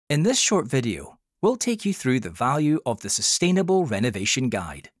In this short video, we'll take you through the value of the Sustainable Renovation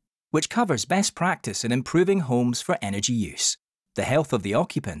Guide, which covers best practice in improving homes for energy use, the health of the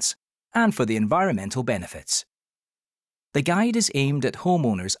occupants, and for the environmental benefits. The guide is aimed at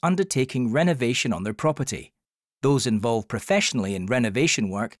homeowners undertaking renovation on their property, those involved professionally in renovation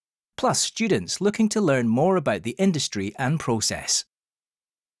work, plus students looking to learn more about the industry and process.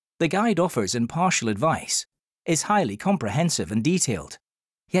 The guide offers impartial advice, is highly comprehensive and detailed,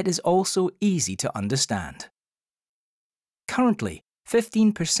 yet is also easy to understand. Currently,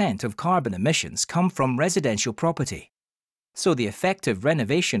 15% of carbon emissions come from residential property, so the effective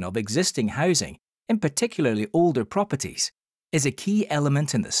renovation of existing housing, in particularly older properties, is a key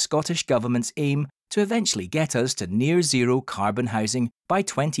element in the Scottish Government's aim to eventually get us to near-zero carbon housing by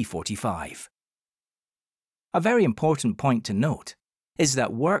 2045. A very important point to note is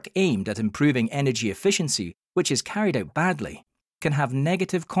that work aimed at improving energy efficiency which is carried out badly can have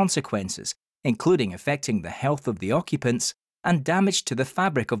negative consequences, including affecting the health of the occupants and damage to the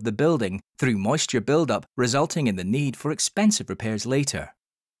fabric of the building through moisture buildup, resulting in the need for expensive repairs later.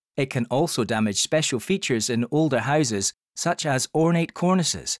 It can also damage special features in older houses, such as ornate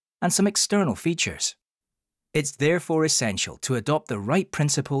cornices and some external features. It's therefore essential to adopt the right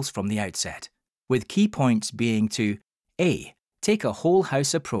principles from the outset, with key points being to A. Take a whole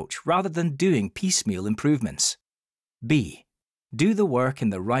house approach rather than doing piecemeal improvements. B. Do the work in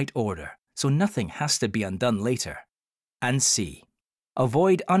the right order, so nothing has to be undone later. And C.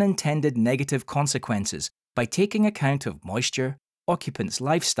 Avoid unintended negative consequences by taking account of moisture, occupants'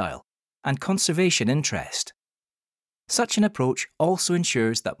 lifestyle, and conservation interest. Such an approach also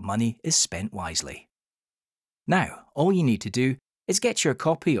ensures that money is spent wisely. Now, all you need to do is get your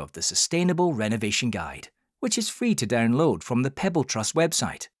copy of the Sustainable Renovation Guide, which is free to download from the Pebble Trust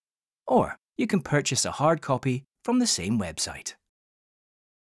website, or you can purchase a hard copy from the same website.